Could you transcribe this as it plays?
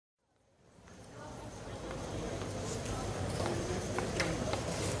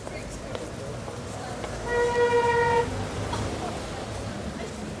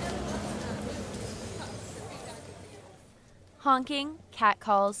Honking,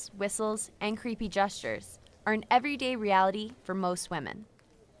 catcalls, whistles, and creepy gestures are an everyday reality for most women.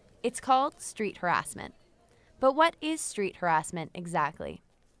 It's called street harassment. But what is street harassment exactly?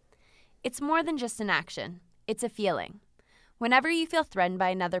 It's more than just an action. It's a feeling. Whenever you feel threatened by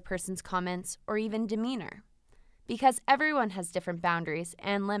another person's comments or even demeanor. Because everyone has different boundaries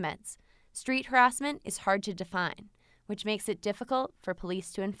and limits, street harassment is hard to define, which makes it difficult for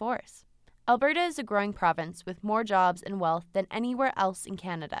police to enforce. Alberta is a growing province with more jobs and wealth than anywhere else in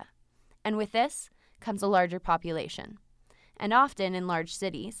Canada. And with this comes a larger population. And often in large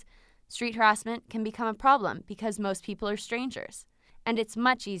cities, street harassment can become a problem because most people are strangers. And it's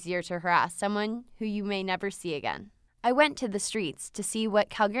much easier to harass someone who you may never see again. I went to the streets to see what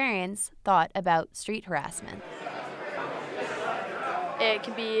Calgarians thought about street harassment. It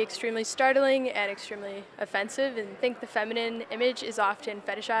can be extremely startling and extremely offensive, and I think the feminine image is often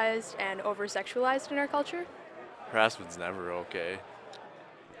fetishized and over-sexualized in our culture. Harassment's never okay.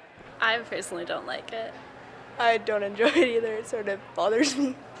 I personally don't like it. I don't enjoy it either. It sort of bothers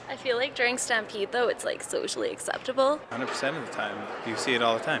me. I feel like during Stampede, though, it's socially acceptable. 100% of the time. You see it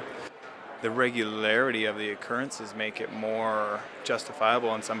all the time. The regularity of the occurrences make it more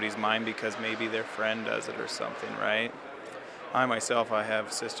justifiable in somebody's mind because maybe their friend does it or something, right? I myself, I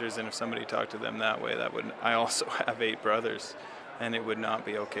have sisters, and if somebody talked to them that way, I also have 8 brothers, and it would not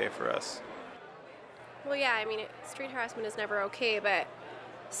be okay for us. Well, yeah, street harassment is never okay, but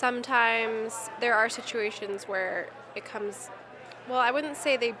sometimes there are situations where it comes, well, I wouldn't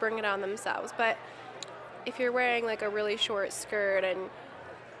say they bring it on themselves, but if you're wearing a really short skirt and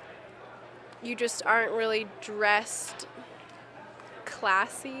you just aren't really dressed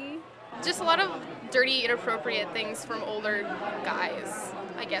classy. Just a lot of dirty, inappropriate things from older guys,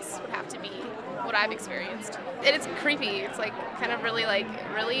 I guess, would have to be what I've experienced. And it's creepy. It's kind of really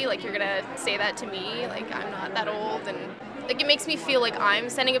really? You're gonna say that to me? I'm not that old. And it makes me feel like I'm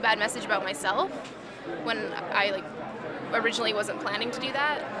sending a bad message about myself when I originally wasn't planning to do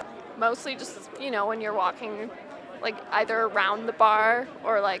that. Mostly just, when you're walking either around the bar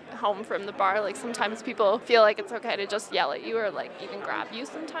or home from the bar, sometimes people feel like it's okay to just yell at you or even grab you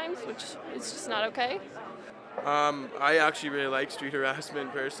sometimes, which is just not okay. I actually really like street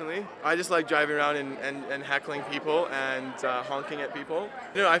harassment personally. I just like driving around and heckling people and honking at people.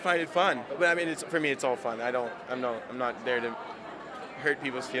 I find it fun. But for me it's all fun. I'm not there to hurt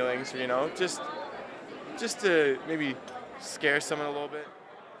people's feelings, just to maybe scare someone a little bit.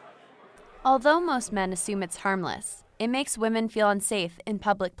 Although most men assume it's harmless, it makes women feel unsafe in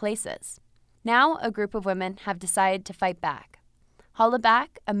public places. Now, a group of women have decided to fight back.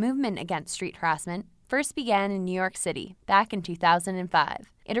 Hollaback, a movement against street harassment, first began in New York City back in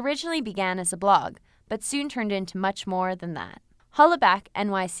 2005. It originally began as a blog, but soon turned into much more than that. Hollaback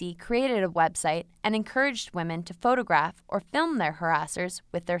NYC created a website and encouraged women to photograph or film their harassers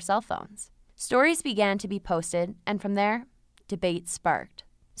with their cell phones. Stories began to be posted, and from there, debate sparked.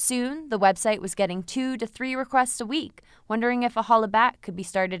 Soon, the website was getting 2 to 3 requests a week, wondering if a Hollaback could be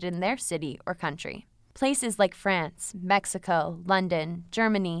started in their city or country. Places like France, Mexico, London,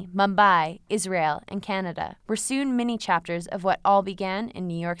 Germany, Mumbai, Israel, and Canada were soon mini chapters of what all began in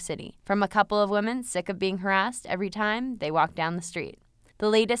New York City, from a couple of women sick of being harassed every time they walked down the street. The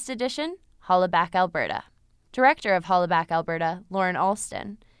latest edition, Hollaback Alberta. Director of Hollaback Alberta, Lauren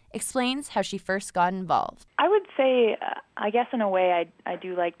Plante, explains how she first got involved. I would say, I guess in a way, I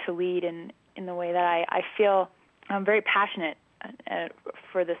do like to lead in the way that I feel I'm very passionate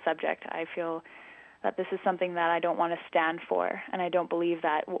for this subject. I feel that this is something that I don't want to stand for, and I don't believe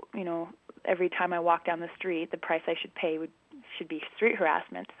that, every time I walk down the street, the price I should pay should be street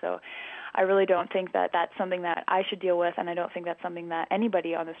harassment. So I really don't think that that's something that I should deal with, and I don't think that's something that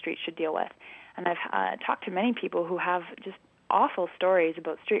anybody on the street should deal with. And I've talked to many people who have just awful stories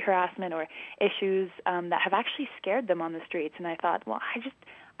about street harassment or issues that have actually scared them on the streets. And I thought, well,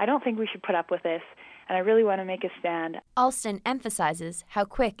 I don't think we should put up with this, and I really want to make a stand. Alston emphasizes how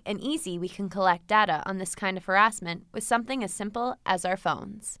quick and easy we can collect data on this kind of harassment with something as simple as our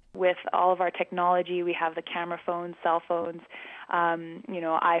phones. With all of our technology, we have the camera phones, cell phones,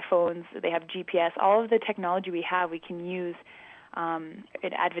 iPhones, they have GPS. All of the technology we have, we can use in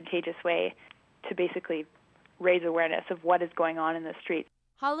an advantageous way to basically raise awareness of what is going on in the streets.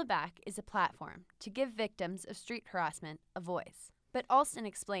 Hollaback is a platform to give victims of street harassment a voice. But Alston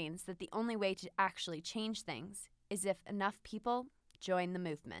explains that the only way to actually change things is if enough people join the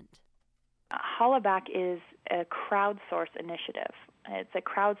movement. Hollaback is a crowdsourced initiative. It's a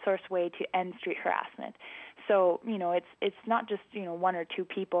crowdsourced way to end street harassment. So, it's not just, one or two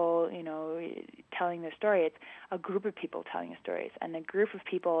people, telling their story. It's a group of people telling their stories and a group of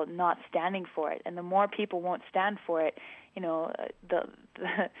people not standing for it. And the more people won't stand for it,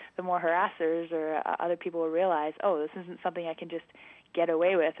 the more harassers or other people will realize, oh, this isn't something I can just get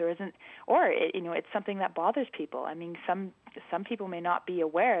away with, it's something that bothers people. I mean, some people may not be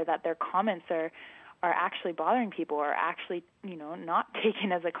aware that their comments are actually bothering people, or actually, not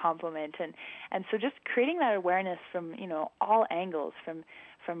taken as a compliment. And so just creating that awareness from, all angles, from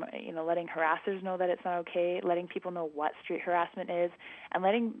letting harassers know that it's not okay, letting people know what street harassment is, and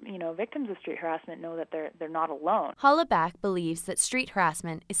letting, victims of street harassment know that they're not alone. Hollaback believes that street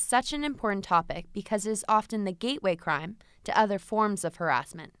harassment is such an important topic because it is often the gateway crime to other forms of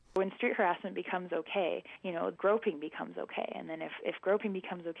harassment. When street harassment becomes okay, groping becomes okay. And then if groping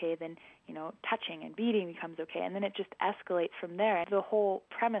becomes okay, then, touching and beating becomes okay. And then it just escalates from there. The whole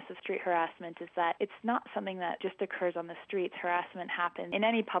premise of street harassment is that it's not something that just occurs on the streets. Harassment happens in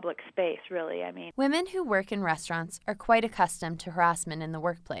any public space, really. I mean, women who work in restaurants are quite accustomed to harassment in the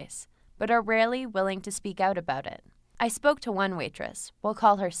workplace, but are rarely willing to speak out about it. I spoke to one waitress, we'll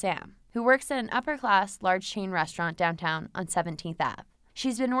call her Sam, who works at an upper-class, large chain restaurant downtown on 17th Ave.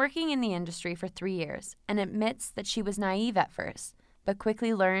 She's been working in the industry for 3 years and admits that she was naive at first, but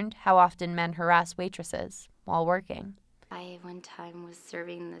quickly learned how often men harass waitresses while working. I one time was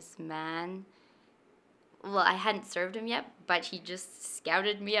serving this man. Well, I hadn't served him yet, but he just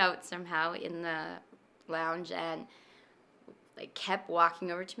scouted me out somehow in the lounge and kept walking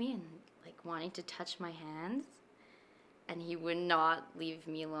over to me and wanting to touch my hands. And he would not leave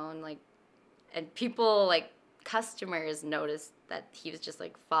me alone. And people customers noticed that he was just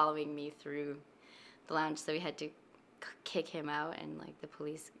following me through the lounge, so we had to kick him out, and the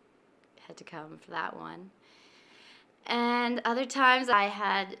police had to come for that one. And other times I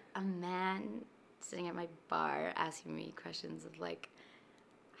had a man sitting at my bar asking me questions of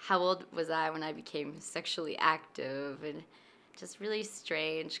how old was I when I became sexually active, and just really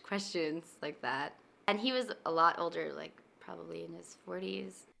strange questions like that. And he was a lot older, probably in his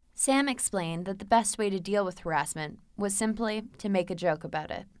 40s. Sam explained that the best way to deal with harassment was simply to make a joke about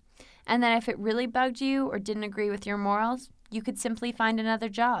it, and that if it really bugged you or didn't agree with your morals, you could simply find another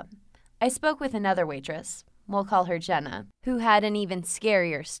job. I spoke with another waitress, we'll call her Jenna, who had an even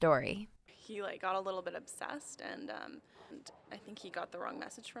scarier story. He got a little bit obsessed, and I think he got the wrong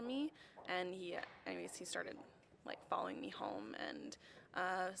message from me, and he started following me home, and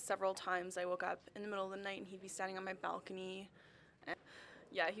several times I woke up in the middle of the night and he'd be standing on my balcony.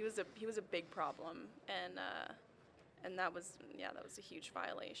 Yeah, he was a big problem, and that was a huge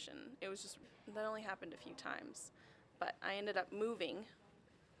violation. It was just that only happened a few times, but I ended up moving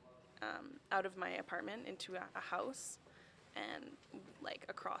out of my apartment into a house, and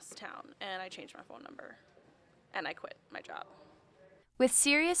across town, and I changed my phone number, and I quit my job. With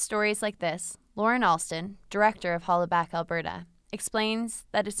serious stories like this, Lauren Alston, director of Hollaback Alberta, explains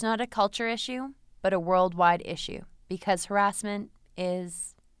that it's not a culture issue, but a worldwide issue, because harassment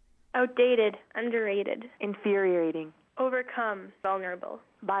is outdated, underrated, infuriating, overcome, vulnerable,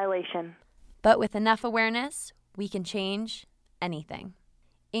 violation. But with enough awareness, we can change anything.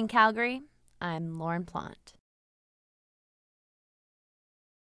 In Calgary, I'm Lauren Plante.